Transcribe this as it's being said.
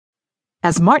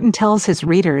As Martin tells his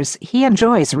readers, he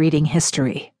enjoys reading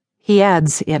history. He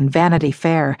adds in Vanity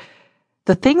Fair,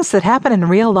 "The things that happen in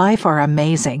real life are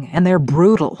amazing, and they're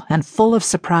brutal and full of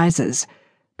surprises.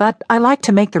 But I like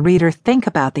to make the reader think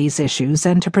about these issues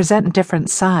and to present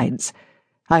different sides.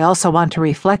 I also want to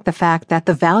reflect the fact that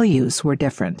the values were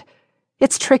different.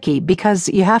 It's tricky because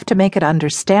you have to make it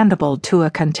understandable to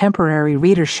a contemporary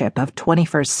readership of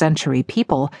 21st century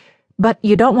people, but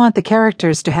you don't want the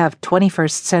characters to have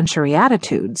 21st century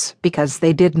attitudes because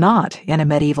they did not in a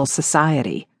medieval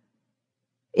society."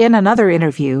 In another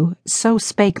interview, So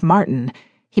Spake Martin,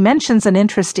 he mentions an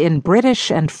interest in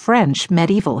British and French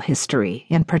medieval history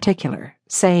in particular,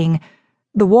 saying,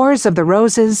 "The Wars of the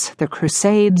Roses, the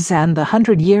Crusades, and the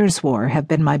 100 Years' War have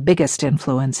been my biggest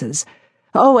influences.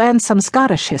 Oh, and some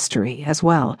Scottish history as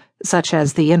well, such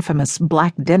as the infamous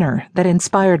Black Dinner that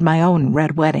inspired my own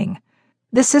Red Wedding.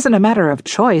 This isn't a matter of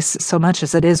choice so much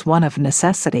as it is one of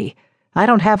necessity. I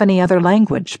don't have any other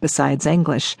language besides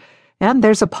English, and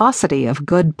there's a paucity of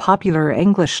good popular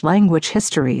English language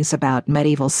histories about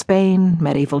medieval Spain,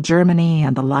 medieval Germany,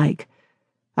 and the like.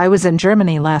 I was in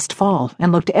Germany last fall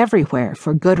and looked everywhere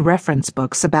for good reference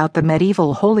books about the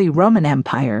medieval Holy Roman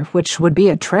Empire, which would be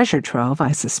a treasure trove,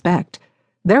 I suspect.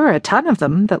 There are a ton of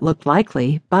them that looked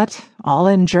likely, but all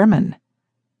in German."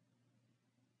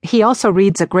 He also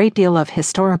reads a great deal of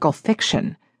historical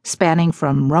fiction, spanning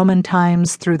from Roman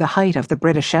times through the height of the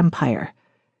British Empire.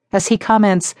 As he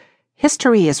comments,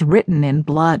 "History is written in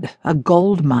blood, a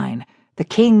gold mine. The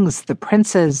kings, the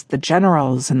princes, the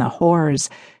generals, and the whores,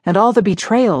 and all the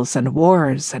betrayals and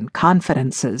wars and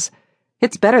confidences.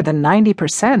 It's better than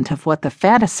 90% of what the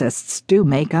fantasists do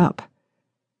make up."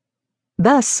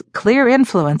 Thus, clear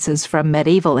influences from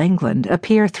medieval England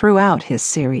appear throughout his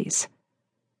series.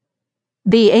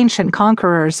 The ancient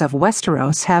conquerors of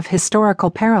Westeros have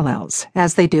historical parallels,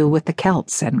 as they do with the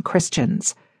Celts and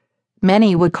Christians.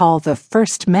 Many would call the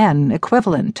first men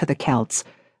equivalent to the Celts,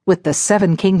 with the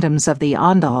 7 kingdoms of the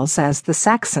Andals as the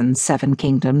Saxon 7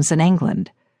 kingdoms in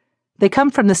England. They come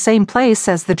from the same place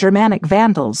as the Germanic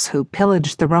Vandals who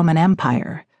pillaged the Roman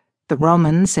Empire. The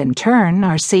Romans, in turn,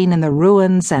 are seen in the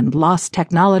ruins and lost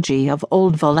technology of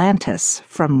Old Volantis,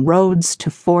 from roads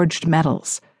to forged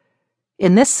metals.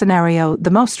 In this scenario,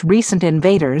 the most recent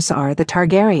invaders are the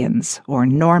Targaryens, or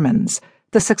Normans,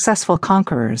 the successful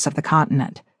conquerors of the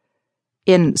continent.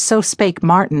 In So Spake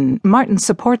Martin, Martin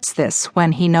supports this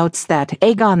when he notes that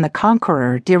Aegon the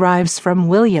Conqueror derives from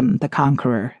William the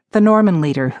Conqueror, the Norman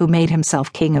leader who made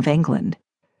himself King of England.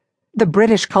 The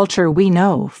British culture we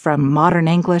know, from modern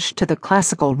English to the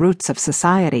classical roots of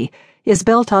society, is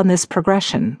built on this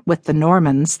progression, with the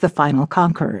Normans the final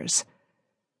conquerors.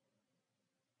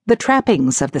 The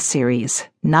trappings of the series,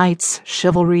 knights,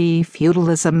 chivalry,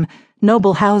 feudalism,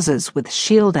 noble houses with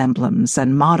shield emblems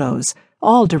and mottos,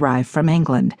 all derive from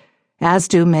England, as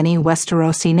do many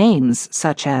Westerosi names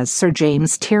such as Sir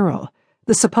James Tyrrell,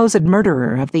 the supposed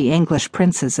murderer of the English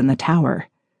princes in the Tower,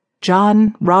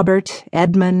 John, Robert,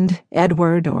 Edmund,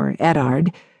 Edward or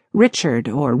Eddard, Richard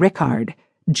or Rickard,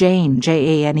 Jane,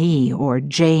 Jane or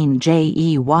Jane,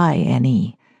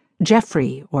 Jeyne,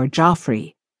 Geoffrey or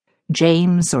Joffrey,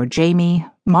 James or Jamie,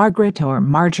 Margaret or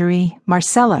Marjorie,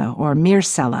 Marcella or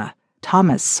Mircella,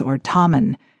 Thomas or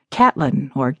Tommen,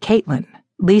 Catelyn or Caitlin,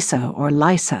 Lisa or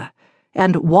Lysa,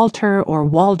 and Walter or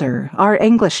Walder are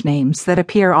English names that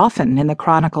appear often in the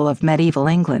Chronicle of Medieval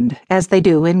England, as they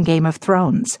do in Game of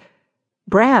Thrones.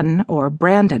 Bran or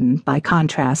Brandon, by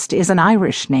contrast, is an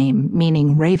Irish name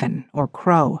meaning raven or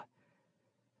crow.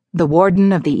 The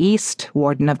Warden of the East,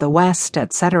 Warden of the West,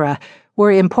 etc.,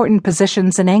 were important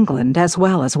positions in England as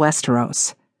well as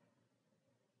Westeros.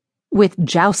 With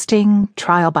jousting,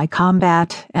 trial by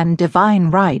combat, and divine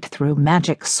right through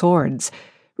magic swords,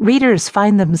 readers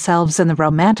find themselves in the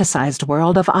romanticized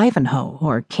world of Ivanhoe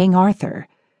or King Arthur.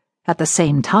 At the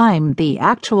same time, the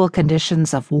actual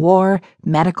conditions of war,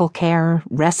 medical care,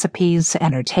 recipes,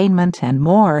 entertainment, and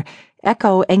more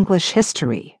echo English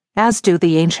history, as do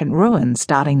the ancient ruins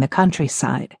dotting the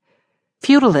countryside.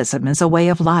 Feudalism is a way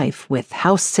of life with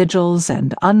house sigils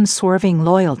and unswerving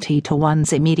loyalty to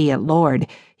one's immediate lord,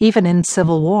 even in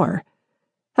civil war.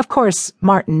 Of course,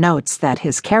 Martin notes that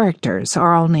his characters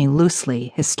are only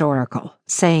loosely historical,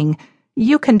 saying,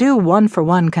 "You can do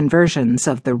one-for-one conversions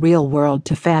of the real world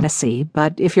to fantasy,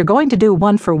 but if you're going to do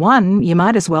one-for-one, you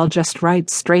might as well just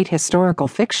write straight historical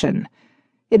fiction.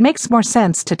 It makes more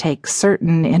sense to take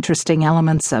certain interesting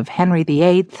elements of Henry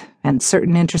VIII and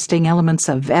certain interesting elements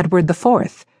of Edward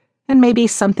IV, and maybe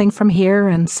something from here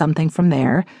and something from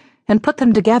there, and put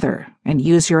them together and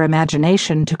use your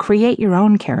imagination to create your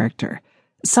own character,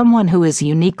 someone who is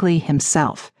uniquely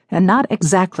himself and not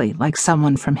exactly like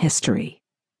someone from history.